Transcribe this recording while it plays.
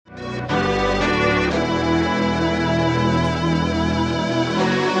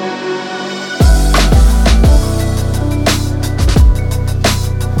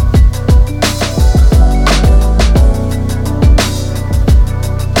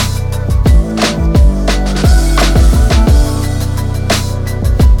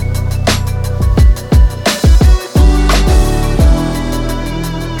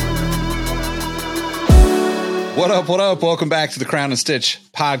up? What up? Welcome back to the Crown and Stitch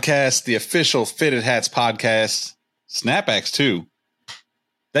podcast, the official Fitted Hats podcast. Snapbacks, too,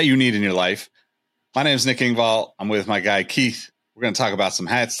 that you need in your life. My name is Nick Ingvall. I'm with my guy, Keith. We're going to talk about some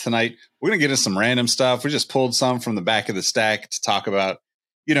hats tonight. We're going to get into some random stuff. We just pulled some from the back of the stack to talk about,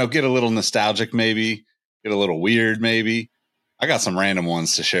 you know, get a little nostalgic maybe, get a little weird maybe. I got some random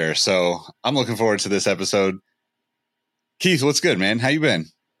ones to share, so I'm looking forward to this episode. Keith, what's good, man? How you been?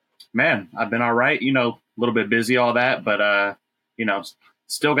 Man, I've been all right. You know, a little bit busy, all that, but, you know,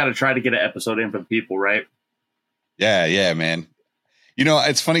 still got to try to get an episode in for the people, right? Yeah, man. You know,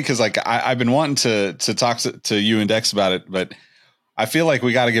 it's funny because, like, I've been wanting to talk to you and Dex about it, but I feel like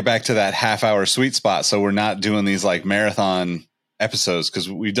we got to get back to that half-hour sweet spot so we're not doing these, like, marathon episodes because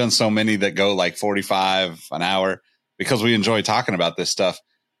we've done so many that go, like, 45 an hour because we enjoy talking about this stuff.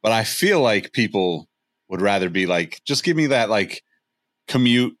 But I feel like people would rather be, like, just give me that, like,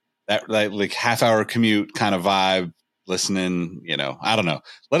 commute, that like half-hour commute kind of vibe, listening, you know, I don't know.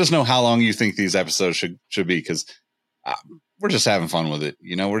 Let us know how long you think these episodes should be because we're just having fun with it.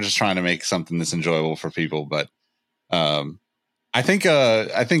 You know, we're just trying to make something that's enjoyable for people. But I think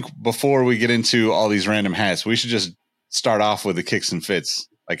before we get into all these random hats, we should just start off with the kicks and fits.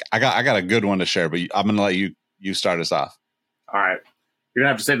 Like I got a good one to share, but I'm going to let you start us off. All right. You're going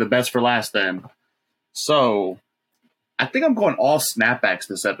to have to save the best for last then. So I think I'm going all snapbacks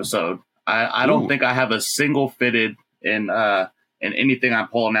this episode. I don't think I have a single fitted in anything I'm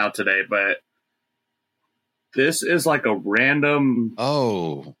pulling out today, but this is like a random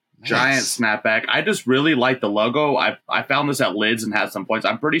giant snapback. I just really like the logo. I found this at Lids and had some points.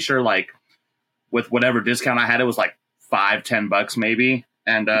 I'm pretty sure like with whatever discount I had, it was like $5-10 maybe.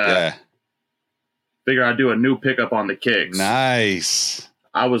 And figure I'd do a new pickup on the kicks. Nice.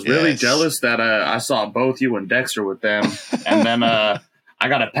 I was really jealous that I saw both you and Dexter with them. And then I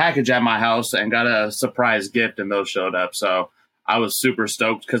got a package at my house and got a surprise gift, and those showed up. So I was super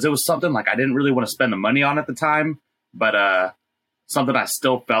stoked because it was something like I didn't really want to spend the money on at the time, but something I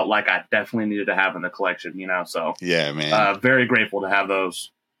still felt like I definitely needed to have in the collection, you know? So yeah, man, very grateful to have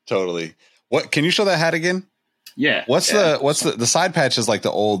those. Totally. What, can you show that hat again? Yeah. What's the side patch is like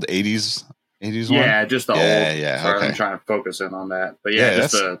the old 80s one? Yeah, just the old. Yeah. Sorry, okay. I'm trying to focus in on that. But yeah,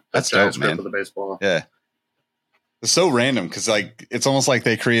 just that's dope, script man. of the baseball. Yeah. It's so random because like it's almost like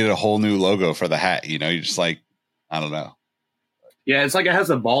they created a whole new logo for the hat, you know, you're just like, I don't know. Yeah, it's like it has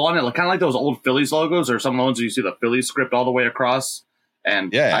a ball on it, like kind of like those old Phillies logos or some of the ones you see the Phillies script all the way across.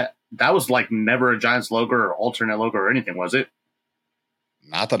 And that was like never a Giants logo or alternate logo or anything, was it?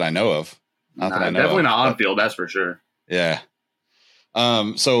 Not that I know of. Definitely not on field, that's for sure. Yeah.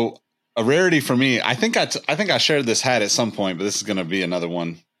 So a rarity for me. I think I shared this hat at some point, but this is going to be another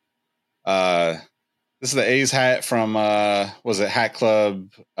one. This is the A's hat from was it Hat Club,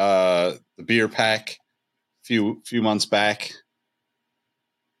 the beer pack, few months back,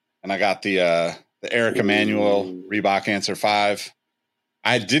 and I got the Eric Emanuel Reebok Answer 5.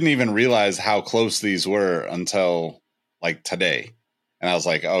 I didn't even realize how close these were until like today, and I was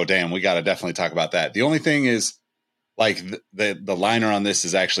like, oh damn, we got to definitely talk about that. The only thing is, like the liner on this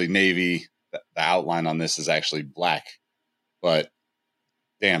is actually navy. The outline on this is actually black, but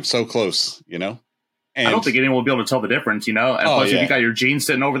damn, so close, you know? And I don't think anyone will be able to tell the difference, you know? And plus, if you got your jeans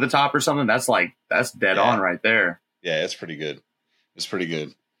sitting over the top or something, that's dead on right there. Yeah, it's pretty good.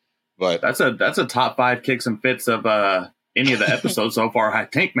 But that's a top 5 kicks and fits of any of the episodes so far, I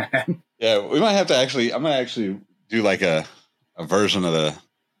think, man. Yeah, we might have to I'm gonna actually do like a version of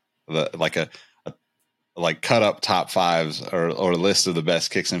the like cut up top 5s or a list of the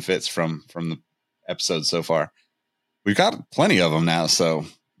best kicks and fits from the episodes so far. We've got plenty of them now, so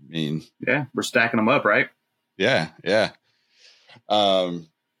I mean, yeah, we're stacking them up, right? Yeah.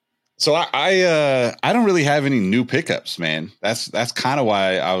 So I don't really have any new pickups, man. That's kind of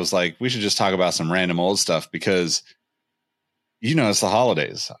why I was like, we should just talk about some random old stuff because, you know, it's the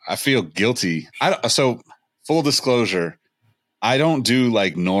holidays. I feel guilty. So full disclosure, I don't do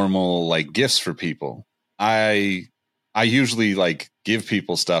like normal like gifts for people. I usually like give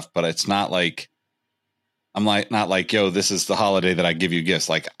people stuff, but it's not like I'm like not like, yo, this is the holiday that I give you gifts.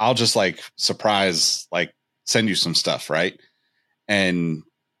 Like I'll just like surprise, like send you some stuff, right? And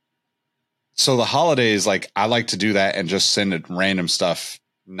so the holidays, like I like to do that and just send it random stuff,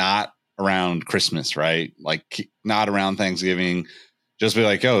 not around Christmas, right? Like not around Thanksgiving. Just be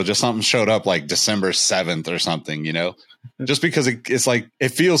like, oh, just something showed up like December 7th or something, you know? Just because it's like, it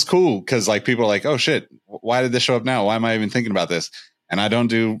feels cool because like people are like, oh shit, why did this show up now? Why am I even thinking about this? And I don't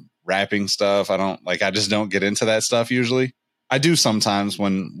do wrapping stuff. I just don't get into that stuff usually. I do sometimes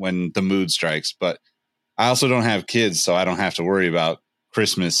when the mood strikes, but I also don't have kids, so I don't have to worry about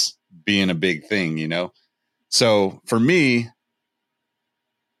Christmas being a big thing, you know? So for me,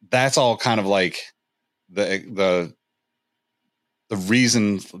 that's all kind of like the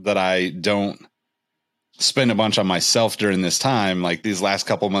reason that I don't spend a bunch on myself during this time, like these last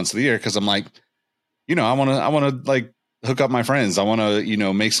couple months of the year. Cause I'm like, I want to like hook up my friends. I want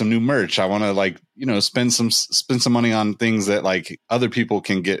to, make some new merch. I want to like, spend some money on things that like other people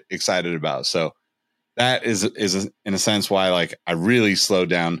can get excited about. So that is in a sense why like I really slowed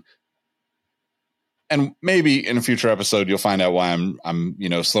down. And maybe in a future episode, you'll find out why I'm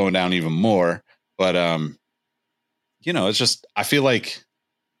slowing down even more. But, it's just, I feel like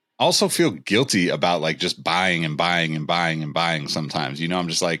I also feel guilty about like just buying and buying and buying and buying sometimes. I'm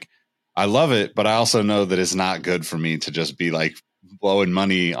just like, I love it, but I also know that it's not good for me to just be like blowing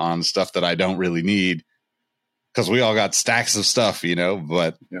money on stuff that I don't really need, because we all got stacks of stuff,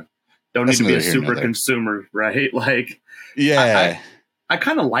 but yeah. Don't need to be a super consumer, right? Like, yeah. I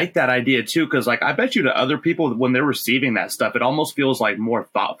kind of like that idea too, because like I bet you to other people when they're receiving that stuff, it almost feels like more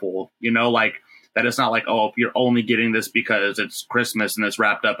thoughtful, like that it's not like, oh, you're only getting this because it's Christmas and it's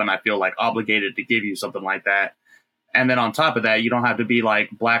wrapped up and I feel like obligated to give you something like that. And then on top of that, you don't have to be like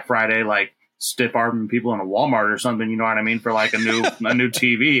Black Friday, like stiff arming people in a Walmart or something, you know what I mean? For like a new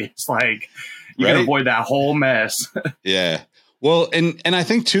TV. It's like you can avoid that whole mess. Yeah. Well, and I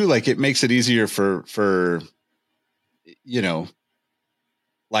think too, like it makes it easier for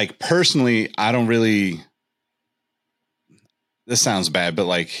like personally, I don't really, this sounds bad, but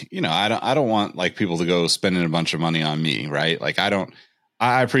like, I don't want like people to go spending a bunch of money on me. Right. Like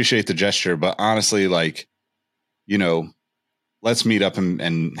I appreciate the gesture, but honestly, like, let's meet up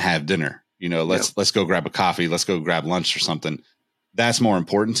and have dinner, let's go grab a coffee. Let's go grab lunch or something. That's more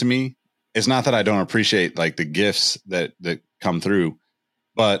important to me. It's not that I don't appreciate like the gifts that come through,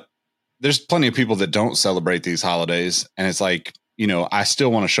 but there's plenty of people that don't celebrate these holidays. And it's like, I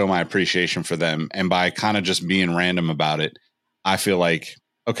still want to show my appreciation for them. And by kind of just being random about it, I feel like,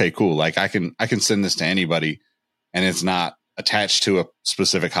 okay, cool. Like I can send this to anybody and it's not attached to a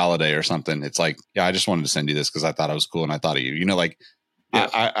specific holiday or something. It's like, yeah, I just wanted to send you this because I thought I was cool and I thought of you, like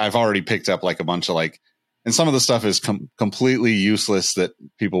I've already picked up like a bunch of like, and some of the stuff is completely useless that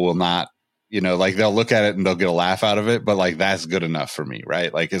people will not, like they'll look at it and they'll get a laugh out of it, but like that's good enough for me,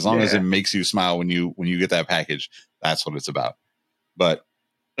 right? Like as long as it makes you smile when you get that package, that's what it's about. But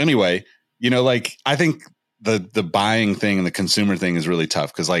anyway, like I think the buying thing and the consumer thing is really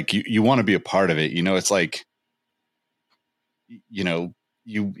tough because like you want to be a part of it. It's like, you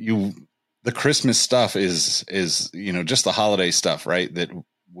the Christmas stuff is just the holiday stuff, right? That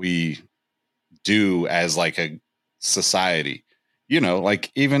we do as like a society,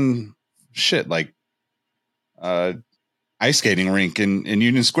 like even shit like ice skating rink in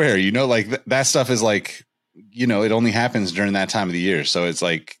Union Square, like that stuff is like, it only happens during that time of the year. So it's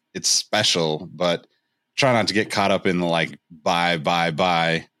like, it's special, but try not to get caught up in the like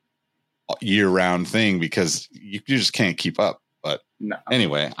buy year round thing because you just can't keep up. But no.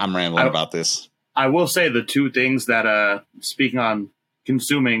 Anyway, I'm rambling about this. I will say the two things that, speaking on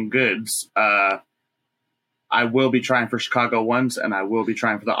consuming goods, I will be trying for Chicago ones and I will be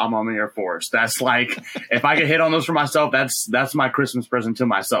trying for the Amamir Force. That's like, if I can hit on those for myself, that's my Christmas present to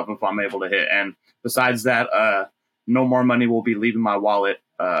myself if I'm able to hit. And besides that, no more money will be leaving my wallet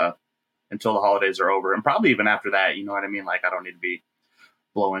until the holidays are over. And probably even after that, you know what I mean? Like I don't need to be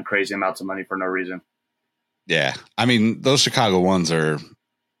blowing crazy amounts of money for no reason. Yeah. I mean, those Chicago ones are,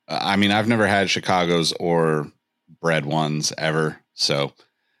 I've never had Chicago's or bread ones ever. So,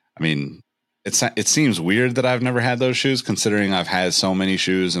 I mean, it seems weird that I've never had those shoes considering I've had so many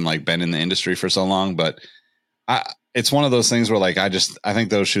shoes and like been in the industry for so long, but it's one of those things where like, I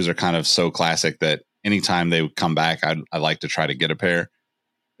think those shoes are kind of so classic that anytime they come back, I like to try to get a pair.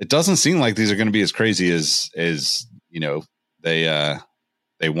 It doesn't seem like these are going to be as crazy as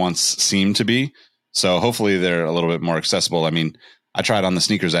they once seemed to be. So hopefully they're a little bit more accessible. I mean, I tried on the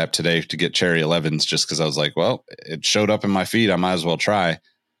sneakers app today to get Cherry 11s just because I was like, well, it showed up in my feed. I might as well try.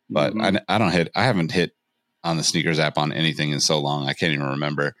 But I haven't hit on the sneakers app on anything in so long. I can't even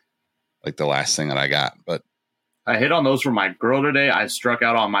remember like the last thing that I got. But I hit on those for my girl today. I struck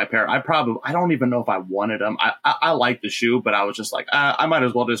out on my pair. I don't even know if I wanted them. I like the shoe, but I was just like, I might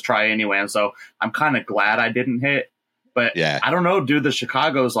as well just try anyway. And so I'm kind of glad I didn't hit. But yeah, I don't know, dude. The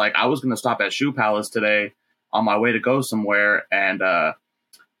Chicago's like, I was going to stop at Shoe Palace today on my way to go somewhere. And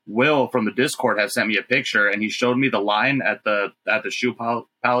Will from the Discord had sent me a picture and he showed me the line at the Shoe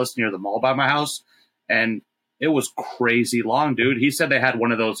Palace near the mall by my house. And it was crazy long, dude. He said they had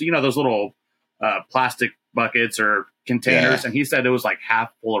one of those, those little plastic buckets or containers. Yeah. And he said it was like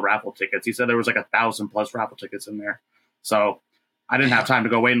half full of raffle tickets. He said there was like 1,000+ raffle tickets in there. So I didn't have time to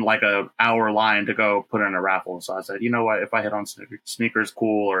go wait in like a hour line to go put in a raffle. So I said, you know what, if I hit on sneakers,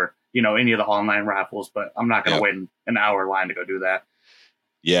 cool, or, you know, any of the online raffles, but I'm not going to wait in an hour line to go do that.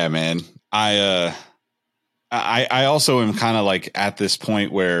 Yeah, man. I also am kind of like at this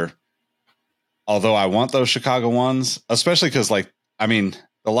point where, although I want those Chicago ones, especially because like, I mean,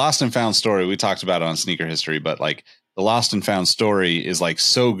 the Lost and Found story, we talked about it on Sneaker History, but like the Lost and Found story is like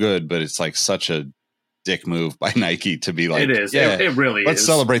so good, but it's like such a dick move by Nike to be like, it is. Yeah, it really let's is.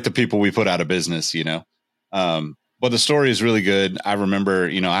 celebrate the people we put out of business, you know? But the story is really good. I remember,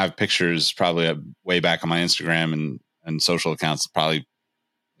 you know, I have pictures probably way back on my Instagram and social accounts, probably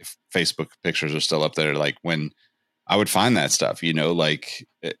if Facebook pictures are still up there, like when I would find that stuff, you know, like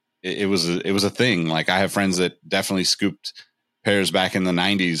it was a thing. Like I have friends that definitely scooped pairs back in the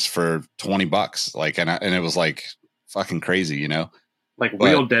 90s for $20, like, and it was like fucking crazy, you know, like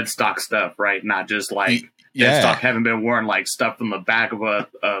real dead stock stuff, right? Not just like dead stock haven't been worn, like stuff from the back of a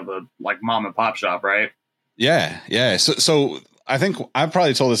like mom and pop shop, right? Yeah. So I think I've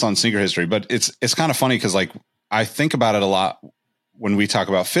probably told this on Sneaker History, but it's kind of funny because like I think about it a lot when we talk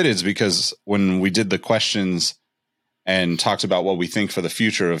about fitteds, because when we did the questions and talked about what we think for the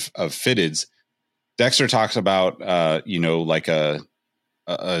future of fitteds, Dexter talks about you know, like a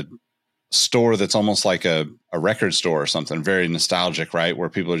store that's almost like a record store or something, very nostalgic, right? Where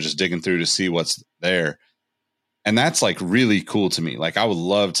people are just digging through to see what's there. And that's like really cool to me. Like I would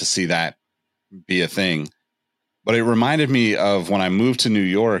love to see that be a thing. But it reminded me of when I moved to New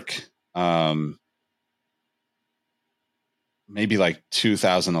York, maybe like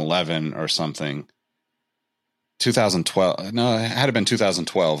 2011 or something. 2012. No, it had to been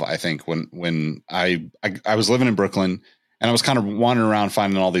 2012, I think, when I was living in Brooklyn and I was kind of wandering around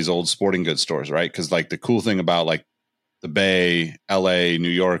finding all these old sporting goods stores, right? Because like the cool thing about like the Bay, LA, New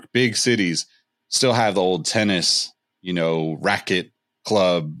York, big cities still have the old tennis, you know, racket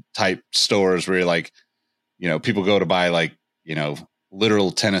club type stores where you're like, you know, people go to buy like, you know,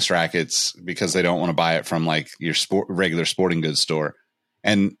 literal tennis rackets because they don't want to buy it from like your regular sporting goods store.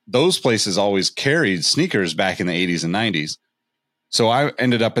 And those places always carried sneakers back in the 80s and 90s. So I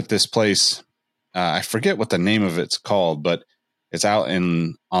ended up at this place. I forget what the name of it's called, but it's out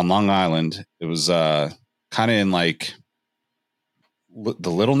on Long Island. It was kind of in like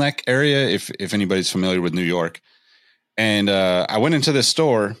the Little Neck area, if anybody's familiar with New York. And I went into this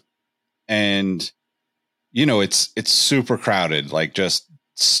store and, you know, it's super crowded, like just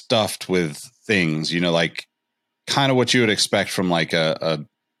stuffed with things, you know, like kind of what you would expect from like a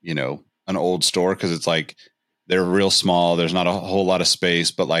you know, an old store. Cause it's like, they're real small. There's not a whole lot of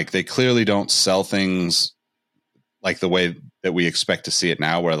space, but like they clearly don't sell things like the way that we expect to see it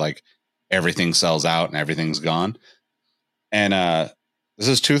now, where like everything sells out and everything's gone. And this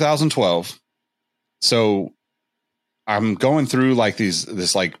is 2012. So I'm going through like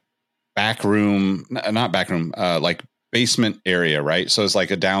this like back room, not back room, like basement area, right? So it's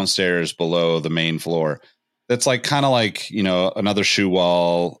like a downstairs below the main floor. That's like kind of like, you know, another shoe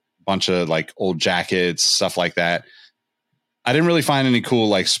wall, bunch of like old jackets, stuff like that. I didn't really find any cool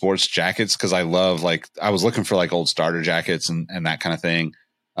like sports jackets because I love like I was looking for like old starter jackets and that kind of thing.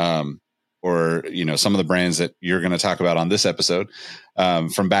 Or, you know, some of the brands that you're going to talk about on this episode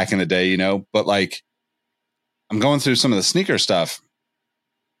from back in the day, you know, but like I'm going through some of the sneaker stuff.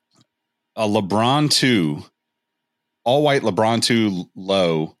 A LeBron 2, all white LeBron 2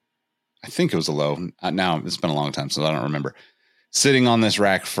 low. I think it was a low. Now it's been a long time, so I don't remember. Sitting on this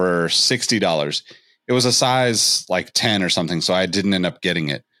rack for $60. It was a size like 10 or something, so I didn't end up getting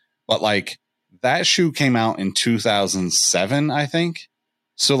it. But like that shoe came out in 2007, I think.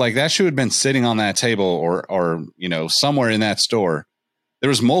 So like that shoe had been sitting on that table or you know, somewhere in that store. There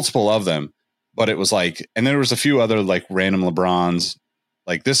was multiple of them, but it was like, and there was a few other like random LeBrons.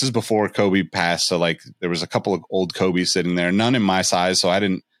 Like this is before Kobe passed, so like there was a couple of old Kobe sitting there, none in my size, so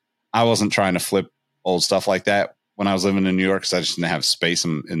I wasn't trying to flip old stuff like that when I was living in New York because I just didn't have space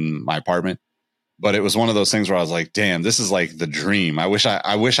in my apartment. But it was one of those things where I was like, damn, this is like the dream. I wish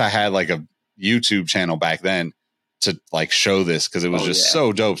I had like a YouTube channel back then to like show this because it was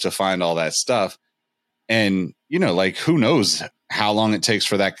so dope to find all that stuff. And, you know, like who knows how long it takes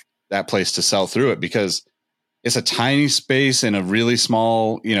for that place to sell through it because it's a tiny space in a really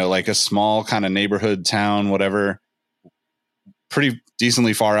small, you know, like a small kind of neighborhood town, whatever, pretty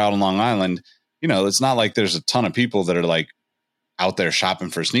decently far out on Long Island. You know, it's not like there's a ton of people that are like out there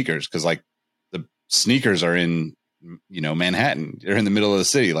shopping for sneakers because like the sneakers are in, you know, Manhattan. They're in the middle of the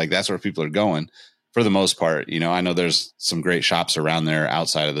city. Like that's where people are going for the most part. You know, I know there's some great shops around there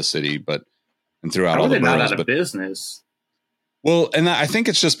outside of the city, but and throughout all the boroughs. Not out of business? Well, and I think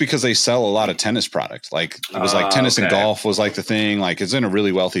it's just because they sell a lot of tennis products. Like it was like tennis and golf was like the thing. Like it's in a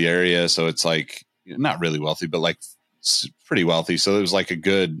really wealthy area, so it's like not really wealthy, but like pretty wealthy. So it was like a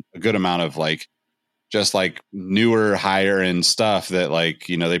good amount of like just like newer, higher end stuff that like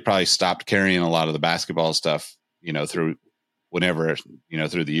they probably stopped carrying a lot of the basketball stuff through whenever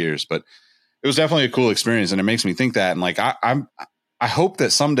through the years. But it was definitely a cool experience, and it makes me think that. And like I hope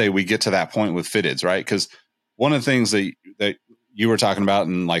that someday we get to that point with fitteds, right? Because one of the things that you were talking about,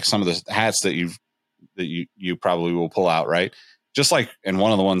 and like some of the hats that you probably will pull out, right? Just like, and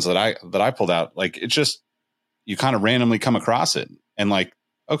one of the ones that I pulled out, like it's just you kind of randomly come across it, and like,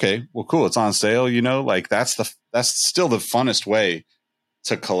 okay, well, cool, it's on sale, like that's still the funnest way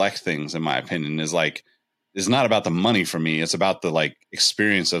to collect things, in my opinion. Is not about the money for me. It's about the like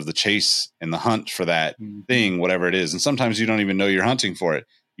experience of the chase and the hunt for that thing, whatever it is. And sometimes you don't even know you're hunting for it.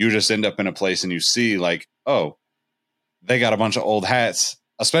 You just end up in a place and you see like, oh, they got a bunch of old hats,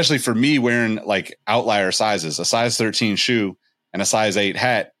 especially for me wearing like outlier sizes, a size 13 shoe and a size 8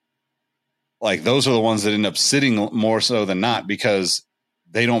 hat. Like those are the ones that end up sitting more so than not, because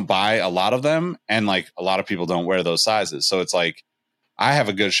they don't buy a lot of them. And like a lot of people don't wear those sizes. So it's like, I have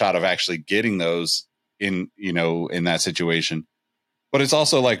a good shot of actually getting those in that situation. But it's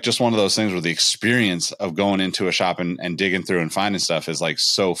also like just one of those things where the experience of going into a shop and digging through and finding stuff is like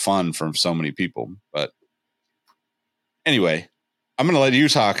so fun for so many people. But anyway, I'm going to let you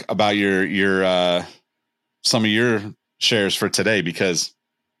talk about your some of your shares for today, because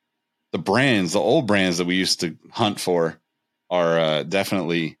the old brands that we used to hunt for are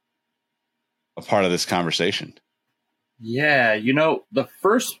definitely a part of this conversation. Yeah,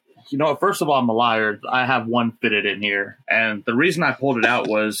 first of all, I'm a liar. I have one fitted in here. And the reason I pulled it out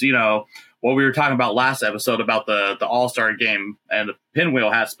was, what we were talking about last episode about the All-Star game and the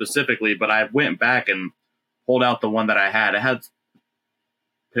pinwheel hat specifically. But I went back and pulled out the one that I had. It had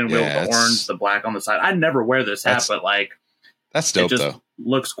pinwheel with the orange, the black on the side. I never wear this hat, but like, that's dope, it just though.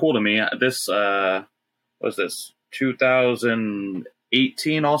 looks cool to me. This, what was this?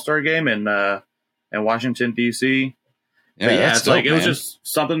 2018 All-Star game in Washington, D.C. Yeah, it's dope, like, it was just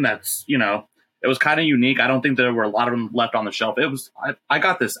something that's, it was kind of unique. I don't think there were a lot of them left on the shelf. I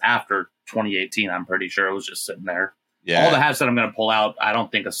got this after 2018. I'm pretty sure it was just sitting there. Yeah. All the hats that I'm going to pull out, I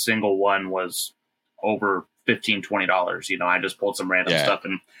don't think a single one was over $15, $20. I just pulled some random stuff,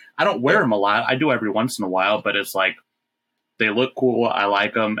 and I don't wear them a lot. I do every once in a while, but it's like, they look cool. I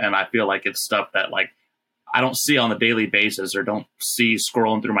like them. And I feel like it's stuff that like I don't see on a daily basis or don't see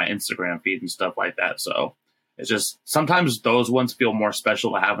scrolling through my Instagram feed and stuff like that. So it's just sometimes those ones feel more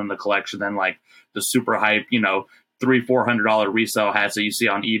special to have in the collection than like the super hype, $300-$400 resale hats that you see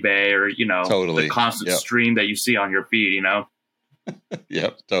on eBay or, the constant stream that you see on your feed,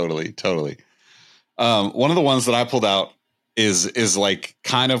 Yep. Totally. One of the ones that I pulled out is like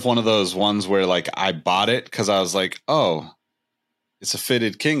kind of one of those ones where like I bought it because I was like, oh, it's a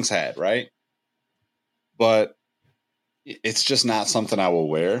fitted King's hat, right? But it's just not something I will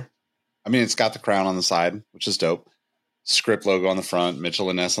wear. I mean, it's got the crown on the side, which is dope. Script logo on the front, Mitchell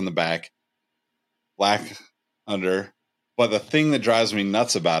and Ness on the back, black under. But the thing that drives me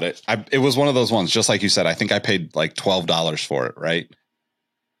nuts about it, it was one of those ones, just like you said, I think I paid like $12 for it, right?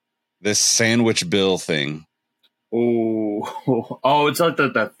 This sandwich bill thing. Oh, it's like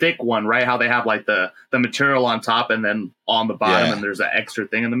the thick one, right? How they have like the material on top and then on the bottom, and there's an extra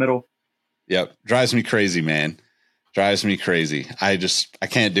thing in the middle. Yep. Drives me crazy, man. Drives me crazy. I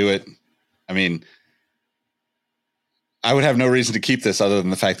can't do it. I mean, I would have no reason to keep this other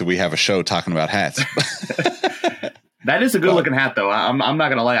than the fact that we have a show talking about hats. That is a good looking hat, though. I'm not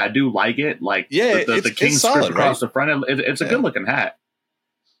going to lie. I do like it. Like, the King script across the front, it's a good looking hat.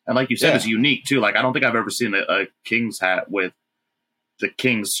 And like you said, it's unique too. Like, I don't think I've ever seen a King's hat with the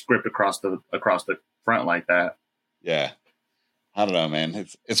King's script across the front like that. Yeah. I don't know, man.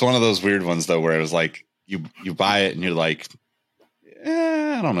 It's one of those weird ones though, where it was like you buy it and you're like,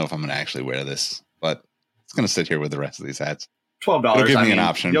 I don't know if I'm going to actually wear this, but it's going to sit here with the rest of these hats. $12. It'll give me an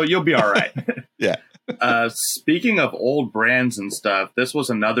option. You'll be all right. Yeah. Speaking of old brands and stuff, this was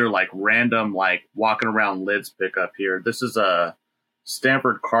another like random like walking around lids pickup here. This is a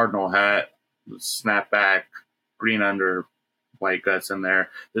Stanford Cardinal hat, snapback, green under, white guts in there.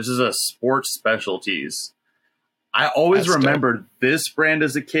 This is a Sports Specialties. I always remembered this brand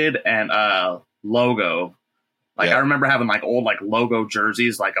as a kid and logo. Like I remember having like old like logo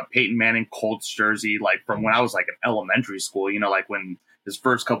jerseys, like a Peyton Manning Colts jersey, like from when I was like in elementary school, like when his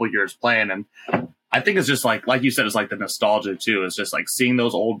first couple of years playing. And I think it's just like you said, it's like the nostalgia too. It's just like seeing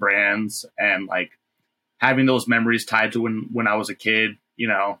those old brands and like having those memories tied to when I was a kid,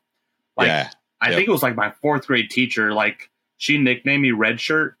 I think it was like my fourth grade teacher, like she nicknamed me Red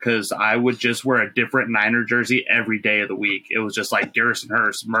Shirt because I would just wear a different Niner jersey every day of the week. It was just like Garrison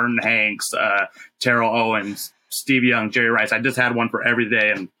Hurst, Merton Hanks, Terrell Owens, Steve Young, Jerry Rice. I just had one for every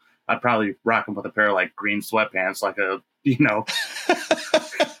day, and I'd probably rock them with a pair of like green sweatpants, like a, you know,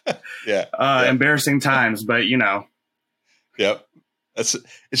 embarrassing times, but you know. Yep. It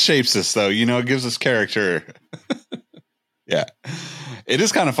shapes us though, you know, it gives us character. Yeah. It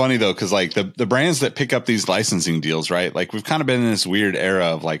is kind of funny though, because like the brands that pick up these licensing deals, right? Like we've kind of been in this weird era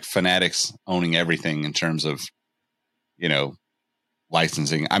of like Fanatics owning everything in terms of, you know,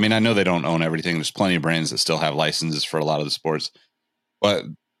 licensing. I mean, I know they don't own everything. There's plenty of brands that still have licenses for a lot of the sports, but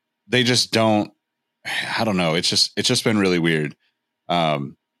they just don't. I don't know. It's just been really weird.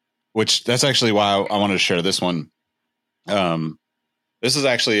 Which that's actually why I wanted to share this one. This is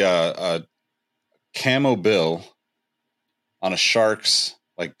actually a camo bill on a Sharks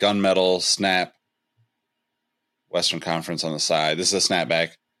like gunmetal snap Western Conference on the side. This is a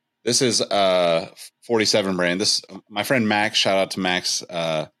snapback. This is a 47 brand. This my friend Max, shout out to Max,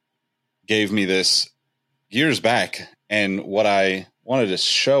 gave me this years back. And what I wanted to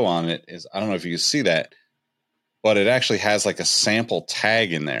show on it is, I don't know if you can see that, but it actually has like a sample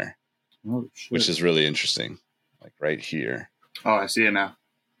tag in there, which is really interesting. Like right here. Oh, I see it now.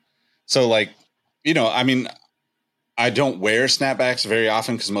 So like, you know, I mean, I don't wear snapbacks very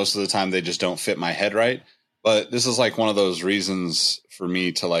often because most of the time they just don't fit my head right. But this is like one of those reasons for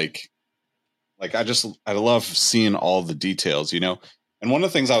me to like I love seeing all the details, you know? And one of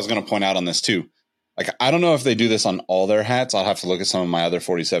the things I was going to point out on this too, like, I don't know if they do this on all their hats. I'll have to look at some of my other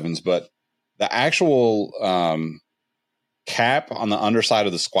 47s, but the actual cap on the underside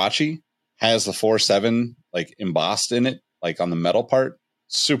of the squatchy has the 4-7 like embossed in it, like on the metal part.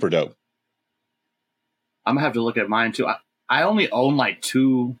 Super dope. I'm gonna have to look at mine too. I only own like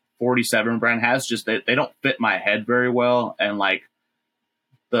 2 47 brand hats, just they don't fit my head very well, and like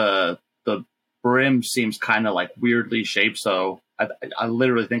the brim seems kind of like weirdly shaped. So I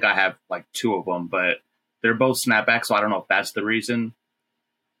literally think I have like 2 of them, but they're both snapbacks, so I don't know if that's the reason.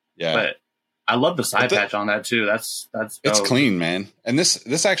 Yeah, but I love the side patch on that too. That's dope. It's clean, man. And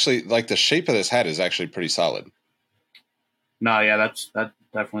this actually, like, the shape of this hat is actually pretty solid. No, yeah, that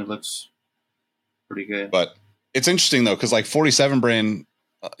definitely looks pretty good. But it's interesting though, because like 47 brand,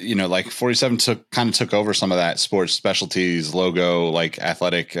 you know, like 47 took over some of that sports specialties logo, like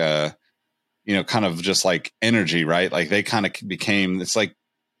athletic, you know, kind of just like energy, right? Like they kind of became, it's like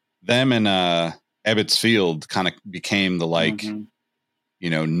them and Ebbets Field kind of became the like, you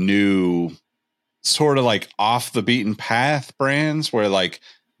know, new sort of like off the beaten path brands where like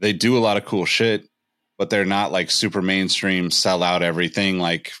they do a lot of cool shit, but they're not like super mainstream, sell out everything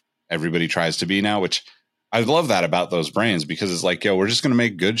like everybody tries to be now, which I love that about those brands, because it's like, yo, we're just going to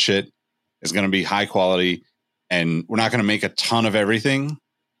make good shit. It's going to be high quality, and we're not going to make a ton of everything,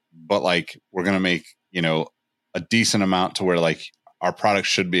 but like we're going to make, you know, a decent amount to where like our product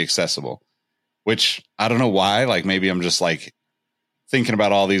should be accessible, which I don't know why. Like maybe I'm just like thinking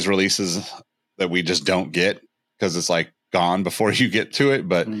about all these releases that we just don't get because it's like gone before you get to it.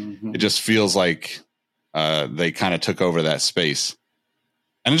 But it just feels like they kind of took over that space.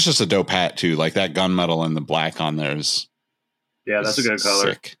 And it's just a dope hat too. Like that gunmetal and the black on there is. Yeah, that's a good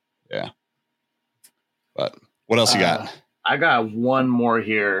color. Sick. Yeah. But what else you got? I got one more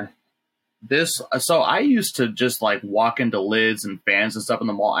here. So I used to just like walk into lids and fans and stuff in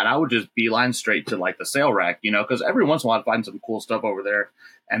the mall, and I would just beeline straight to like the sale rack, you know, because every once in a while I'd find some cool stuff over there.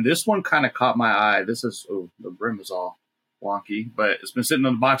 And this one kind of caught my eye. This is, the brim is all wonky, but it's been sitting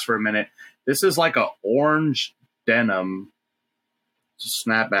in the box for a minute. This is like a orange denim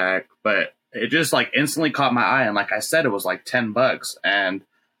snapback, but it just like instantly caught my eye. And like I said, it was like $10, and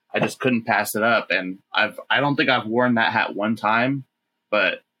I just couldn't pass it up. And I don't think I've worn that hat one time,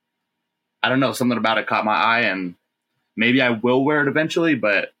 but I don't know, something about it caught my eye, and maybe I will wear it eventually,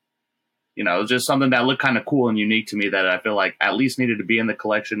 but you know, it was just something that looked kind of cool and unique to me that I feel like at least needed to be in the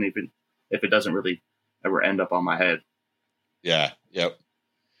collection, even if it doesn't really ever end up on my head. Yeah. Yep.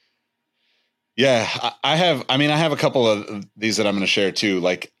 Yeah. I have a couple of these that I'm going to share too.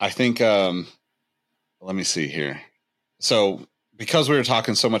 Like, I think, let me see here. So because we were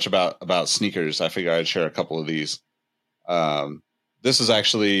talking so much about sneakers, I figure I'd share a couple of these. This is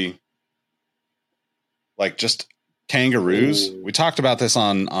actually like just kangaroos. Ooh. We talked about this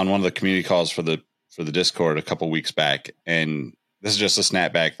on one of the community calls for the Discord a couple weeks back. And this is just a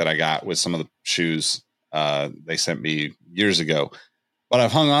snapback that I got with some of the shoes they sent me years ago. But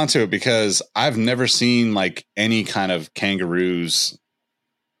I've hung on to it because I've never seen like any kind of kangaroos,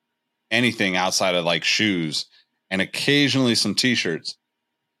 anything outside of like shoes, and occasionally some t-shirts.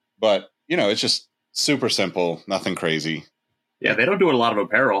 But, you know, it's just super simple, nothing crazy. Yeah, they don't do a lot of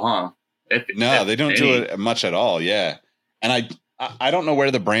apparel, huh? No, they don't do it much at all. Yeah. And I don't know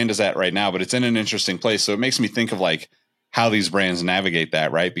where the brand is at right now, but it's in an interesting place. So it makes me think of like how these brands navigate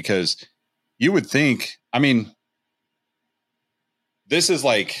that, right? Because you would think, I mean, this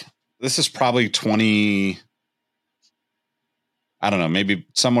is probably 20, I don't know, maybe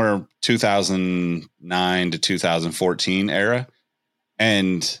somewhere 2009 to 2014 era.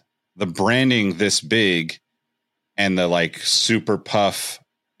 And the branding this big and the like super puff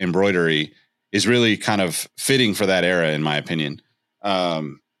embroidery is really kind of fitting for that era, in my opinion.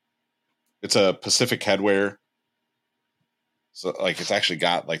 It's a Pacific Headwear. So like it's actually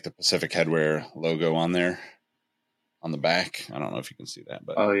got like the Pacific Headwear logo on there on the back. I don't know if you can see that,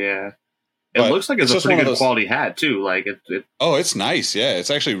 but oh yeah, it looks like it's a pretty good quality hat too. Like it. Oh, it's nice. Yeah, it's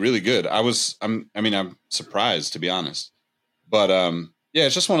actually really good. I'm surprised, to be honest. But yeah,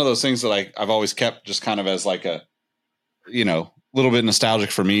 it's just one of those things that like I've always kept just kind of as like a, little bit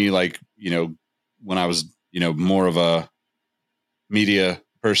nostalgic for me. Like, when I was, more of a media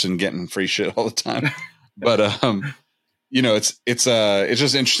person getting free shit all the time. But it's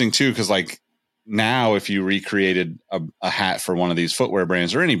just interesting too, because like now if you recreated a hat for one of these footwear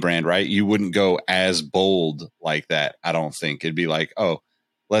brands or any brand, right, you wouldn't go as bold like that. I don't think it'd be like, oh,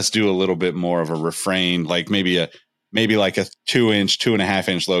 let's do a little bit more of a refrain, like maybe like a 2-inch,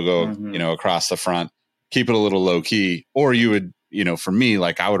 2.5-inch logo, across the front, keep it a little low key. Or you would, for me,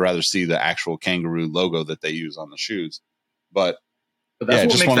 like I would rather see the actual kangaroo logo that they use on the shoes. But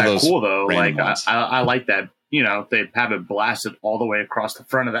that's what makes that cool, though. Like I like that. They have it blasted all the way across the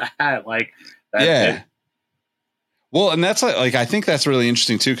front of the hat, like that. Yeah. Well, and that's like I think that's really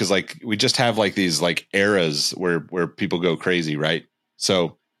interesting too, because like we just have like these like eras where people go crazy, right?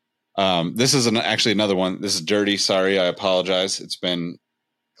 So this is actually another one. This is dirty. Sorry, I apologize. It's been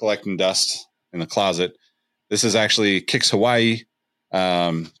collecting dust in the closet. This is actually Kicks Hawaii,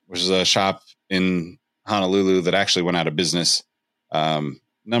 which is a shop in Honolulu that actually went out of business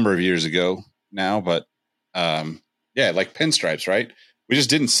number of years ago now. But yeah, like pinstripes, right? We just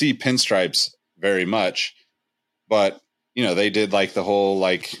didn't see pinstripes very much. But, they did like the whole,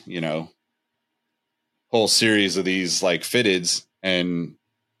 like, whole series of these like fitteds and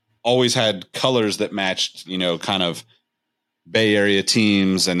always had colors that matched, kind of Bay Area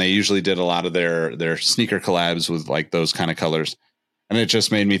teams. And they usually did a lot of their sneaker collabs with like those kind of colors. And it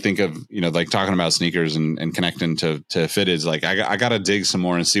just made me think of, like talking about sneakers and connecting to fitteds. Like I got to dig some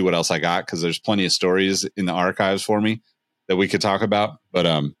more and see what else I got, because there's plenty of stories in the archives for me that we could talk about.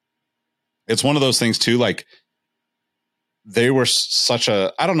 But it's one of those things too, like, they were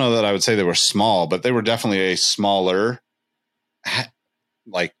I don't know that I would say they were small, but they were definitely a smaller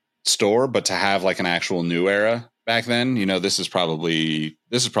like store, but to have like an actual new era back then, this is probably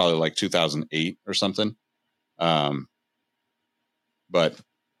like 2008 or something. But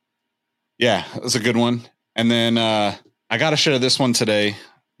yeah, it was a good one. And then I got to share this one today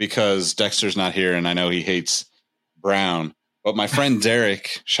because Dexter's not here and I know he hates brown, but my friend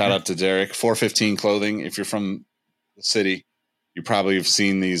Derek, shout out to Derek, 415 Clothing. If you're from the city, you probably have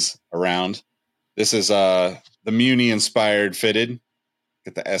seen these around. This is the Muni inspired fitted.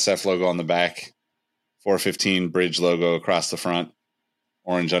 Get the SF logo on the back, 415 bridge logo across the front,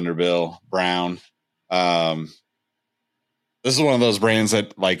 orange underbill, brown. This is one of those brands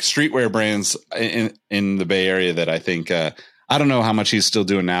that like streetwear brands in the Bay Area that I think I don't know how much he's still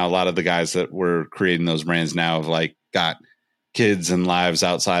doing now. A lot of the guys that were creating those brands now have like got kids and lives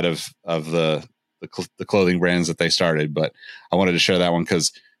outside of the clothing brands that they started. But I wanted to share that one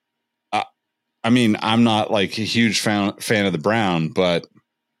because I mean, I'm not like a huge fan of the brown, but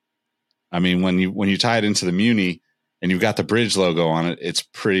I mean, when you tie it into the Muni and you've got the bridge logo on it, it's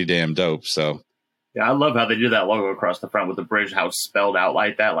pretty damn dope. So yeah, I love how they do that logo across the front with the bridge, how it's spelled out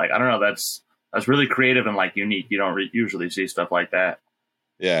like that. Like, I don't know, that's really creative and like unique. You don't usually see stuff like that.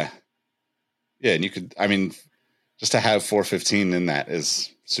 Yeah. Yeah. And you could, I mean, just to have 415 in that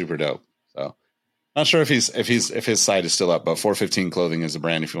is super dope. So not sure if his site is still up, but 415 Clothing is a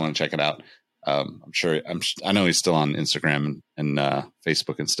brand if you want to check it out. I know he's still on Instagram and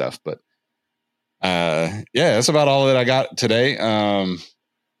Facebook and stuff, but yeah, that's about all that I got today.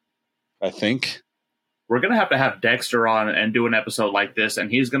 I think we're going to have Dexter on and do an episode like this, and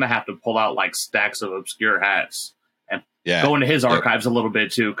he's going to have to pull out like stacks of obscure hats and go into his archives a little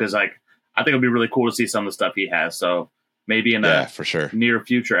bit too. Cause like, I think it'd be really cool to see some of the stuff he has. So maybe in a for sure near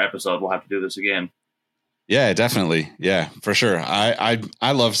future episode, we'll have to do this again. Yeah, definitely. Yeah, for sure. I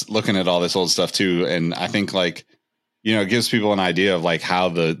love looking at all this old stuff too. And I think like, it gives people an idea of like how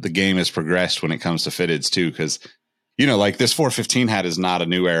the game has progressed when it comes to fitteds too. Cause like this 415 hat is not a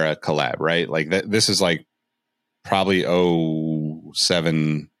new era collab, right? Like this is like probably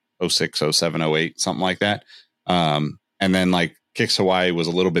 07, 07, 08, something like that. And then like Kicks Hawaii was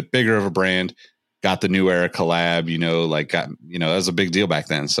a little bit bigger of a brand, got the New Era collab, that was a big deal back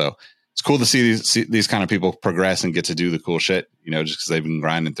then. So it's cool to see these kind of people progress and get to do the cool shit, just because they've been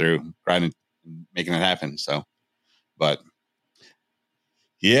grinding, making it happen. So, but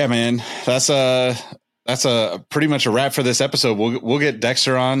yeah, man, that's a pretty much a wrap for this episode. We'll get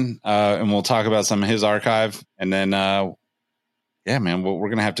Dexter on, and we'll talk about some of his archive, and then yeah, man, we're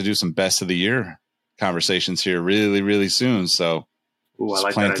gonna have to do some best of the year conversations here really, really soon. So just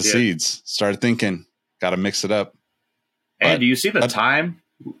like plant the seeds, start thinking, got to mix it up. Hey, do you see the time?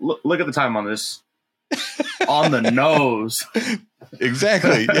 Look at the time on this. On the nose.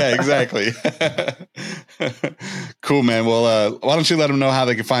 Exactly. Yeah, exactly. Cool, man. Well, why don't you let them know how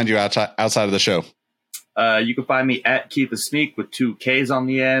they can find you outside of the show? You can find me at Keith the Sneak with 2 Ks on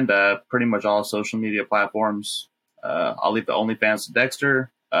the end. Pretty much all social media platforms. I'll leave the OnlyFans to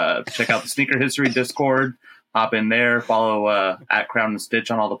Dexter. Check out the Sneaker History Discord. Hop in there. Follow at Crown and Stitch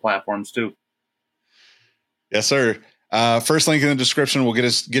on all the platforms too. Yes, sir. First link in the description will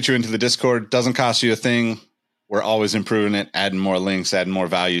get you into the Discord. Doesn't cost you a thing. We're always improving it, adding more links, adding more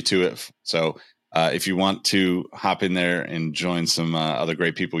value to it. So if you want to hop in there and join some other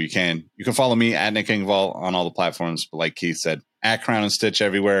great people, you can. You can follow me at Nick Engvall on all the platforms. But like Keith said, at Crown and Stitch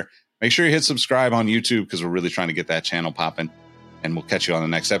everywhere. Make sure you hit subscribe on YouTube because we're really trying to get that channel popping. And we'll catch you on the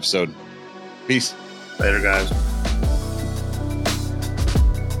next episode. Peace. Later, guys.